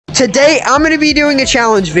Today, I'm going to be doing a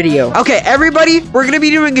challenge video. Okay, everybody, we're going to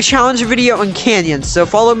be doing a challenge video on canyons. So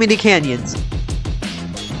follow me to canyons.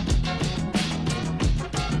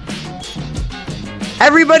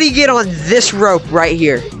 Everybody get on this rope right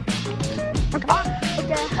here. Okay.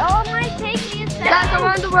 Oh, my, take me a second. Guys, I'm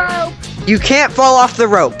on the rope. You can't fall off the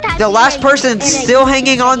rope. The last person still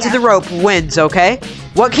hanging on to the rope wins, okay?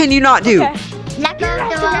 What can you not do? Okay. Let me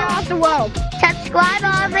off the rope. Subscribe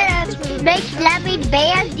on it. Let me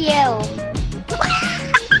ban you.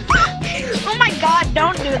 Oh my god,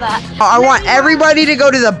 don't do that. I want everybody to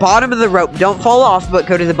go to the bottom of the rope. Don't fall off, but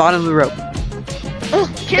go to the bottom of the rope.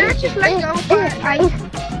 Can I just let go?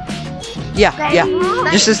 Yeah.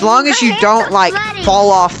 Just as long as you don't, like,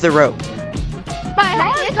 fall off the rope. My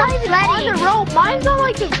hands on the rope. Mine's on,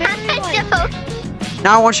 like, the very,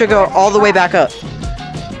 Now I want you to go all the way back up.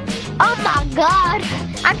 Oh my god.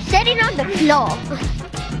 I'm sitting on the floor.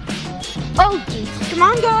 Oh, jeez. Come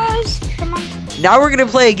on, guys. Come on. Now we're going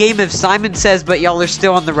to play a game of Simon Says, but y'all are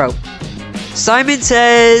still on the rope. Simon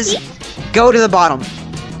says, go to the bottom.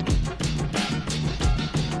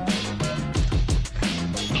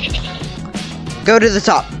 Go to the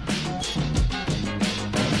top.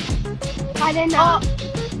 I didn't know.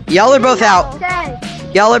 Y'all are both out.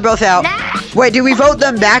 Y'all are both out. Wait, do we vote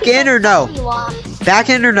them back in or no? Back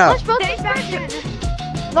in or no?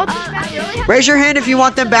 Raise your hand if you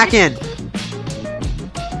want them back in.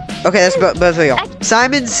 Okay, that's both of y'all.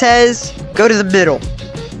 Simon says, go to the middle.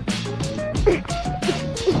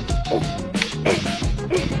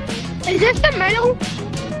 Is this the middle?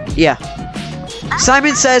 Yeah.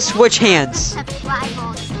 Simon says, switch hands.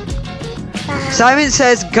 Simon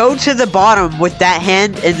says, go to the bottom with that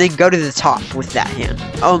hand and then go to the top with that hand.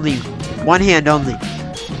 Only. One hand only.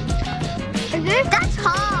 Is this? That's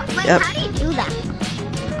hard. Like, Yep. how do you do that?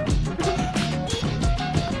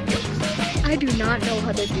 I do not know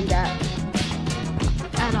how to do that.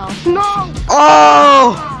 At all. No!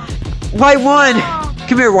 Oh! White won!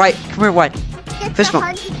 Come here, White. Come here, White. Fist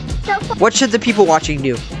bump. What should the people watching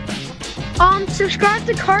do? Subscribe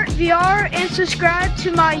to Cart VR and subscribe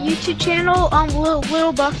to my YouTube channel,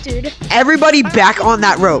 Little Buff Dude. Everybody back on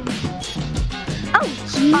that rope. Oh,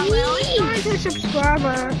 jeez.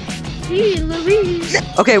 Subscriber. Gee, Louise.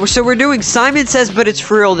 Okay, so we're doing Simon Says, but it's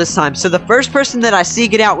for real this time. So the first person that I see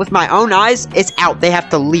get out with my own eyes, it's out. They have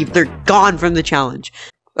to leave. They're gone from the challenge.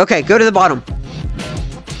 Okay, go to the bottom.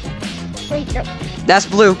 Wait, no. That's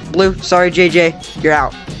blue. Blue. Sorry, JJ. You're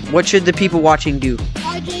out. What should the people watching do?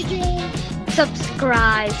 Hi, JJ.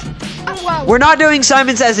 Subscribe. Oh, wow. We're not doing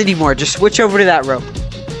Simon Says anymore. Just switch over to that rope.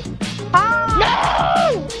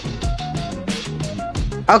 No!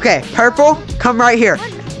 Okay, purple, come right here.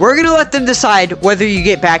 We're gonna let them decide whether you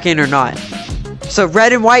get back in or not. So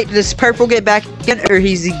red and white, does purple get back in or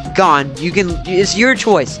he's gone? You can, it's your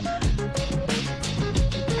choice. I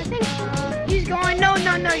think he's going. No,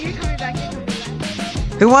 you're coming back.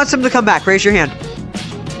 Who wants him to come back? Raise your hand.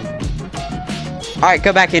 Alright,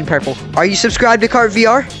 go back in, purple. Are you subscribed to Cart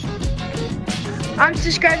VR? I'm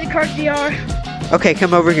subscribed to Cart VR. Okay,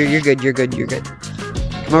 come over here. You're good, you're good, you're good.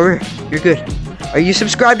 Come over here. You're good. Are you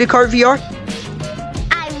subscribed to Cart VR?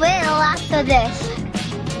 I will after this.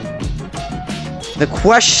 The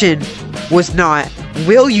question was not,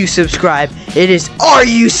 will you subscribe? It is, are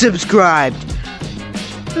you subscribed?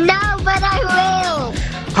 No, but I will.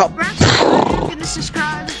 Oh. I'm gonna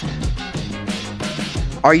subscribe.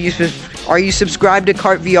 Are you subscribed to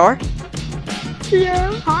Cart VR?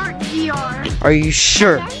 Yeah. Cart VR. Are you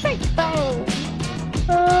sure? I think so.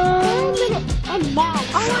 And now.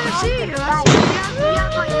 I wanna see you. Yeah,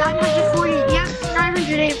 like 940. Yeah,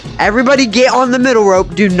 908. Everybody get on the middle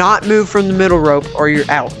rope. Do not move from the middle rope or you're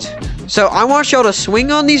out. So I want y'all to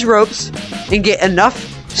swing on these ropes and get enough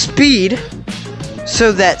speed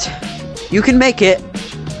so that you can make it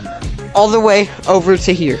all the way over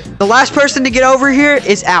to here. The last person to get over here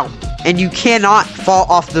is out. And you cannot fall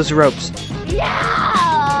off those ropes.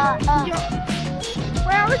 Yeah. Well,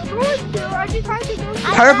 I was going to. I just had to go.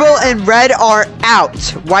 Purple and red are out.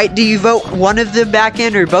 White, do you vote one of them back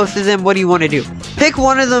in or both of them? What do you want to do? Pick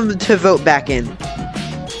one of them to vote back in.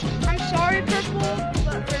 I'm sorry, Purple,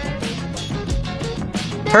 but red.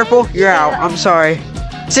 Purple, you're out. I'm sorry.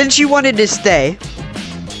 Since you wanted to stay,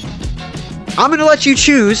 I'm going to let you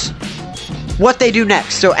choose what they do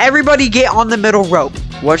next. So everybody get on the middle rope.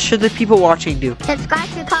 What should the people watching do? Subscribe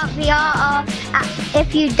to Cart VR, or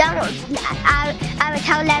if you don't, I will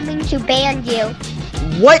tell Lemon to ban you.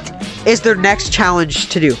 What is their next challenge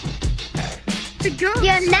to do? To go.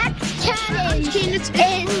 Your next challenge is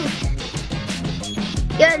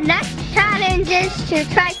to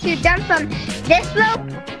try to jump from this rope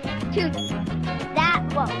to that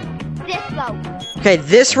rope. This rope. Okay,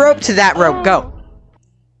 this rope to that rope. Go.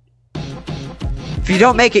 If you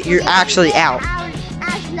don't make it, you're actually out.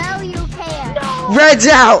 As low you can. Red's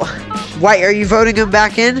out. White, are you voting him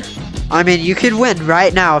back in? I mean, you could win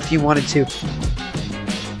right now if you wanted to.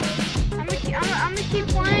 I'm gonna keep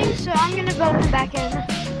playing, so I'm gonna vote him back in.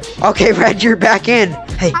 Okay, Red, you're back in.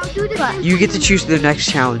 Hey, I'll do the same you get to choose the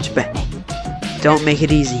next challenge, but don't make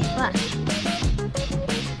it easy.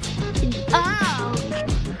 Oh,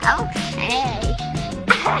 okay.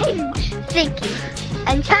 I'm thinking.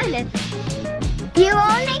 I'm trying to. You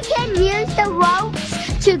only can use the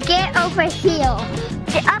ropes to get over here.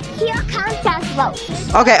 The up here counts as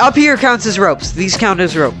ropes. Okay, up here counts as ropes. These count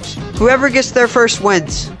as ropes. Whoever gets there first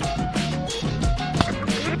wins.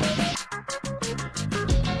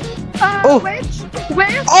 Oh.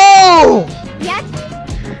 Where? Oh! Yes,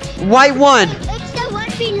 White won. it's the one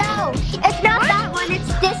below. It's not that one, it's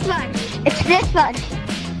this one. It's this one.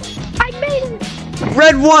 I made it.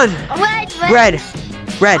 Red won. Red.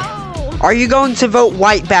 Red. Oh. Are you going to vote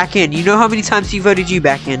White back in? You know how many times he voted you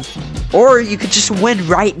back in? Or you could just win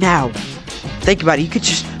right now. Think about it. You could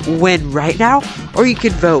just win right now. Or you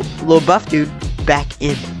could vote Lil Buff Dude back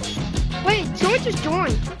in. Wait, someone just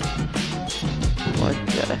joined. What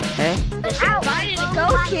the heck? Invited to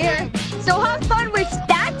go here. So have fun with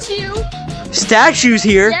statue. Statues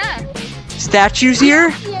here? Yeah. Statues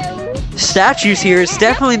here? Statues here. It's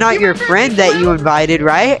definitely not your friend that you invited,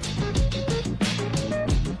 right?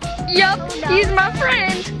 Yup, he's my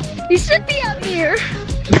friend. He should be up here.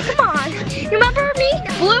 Come on. You remember me,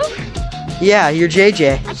 Blue? Yeah, you're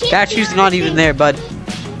JJ. Statue's not even there, bud.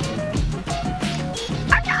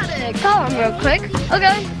 I gotta call him real quick.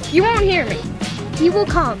 Okay, you won't hear me. He will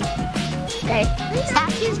come. Okay.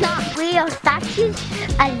 Statue's not real. Statue's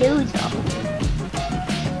a loser.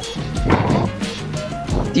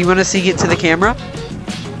 Do you want to sing it to the camera?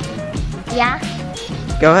 Yeah?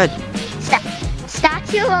 Go ahead.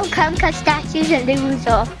 Statue will come because statue's a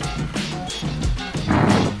loser.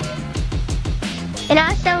 And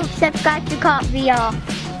also subscribe to Cart VR.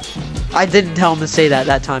 I didn't tell him to say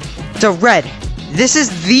that time. So, Red, this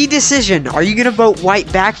is the decision. Are you going to vote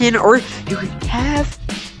White back in? Or you could have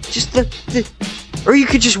just or you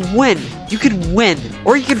could just win. You could win.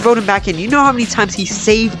 Or you could vote him back in. You know how many times he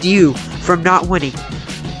saved you from not winning.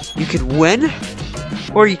 You could win.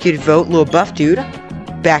 Or you could vote Lil Buff Dude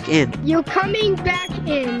back in. You're coming back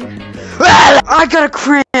in. I got a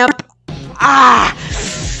cramp. Ah!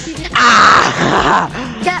 Ah!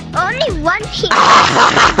 The only one team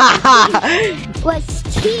was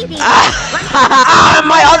cheating.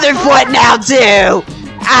 My other foot now too.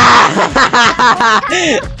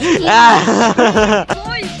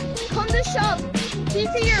 Boys, come to shop.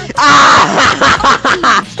 He's here.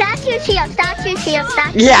 Statue's here. Statue's here.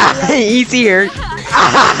 Statue's Yeah, here. he's here.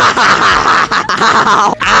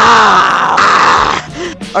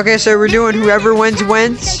 Okay, so we're doing whoever wins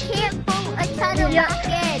wins. They can't vote each other back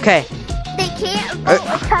in. Okay, They can't vote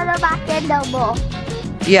each other back in no more.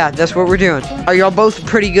 yeah, that's what we're doing. Are y'all both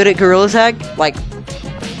pretty good at Gorilla Tag? Like,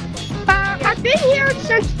 I've been here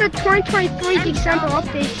since the 2023 December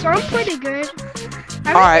update, so I'm pretty good.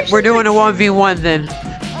 alright, we're doing a 1v1 then.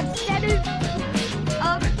 Instead of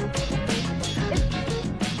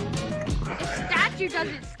statue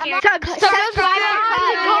doesn't scare. Subscribe to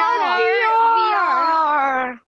Cart VR.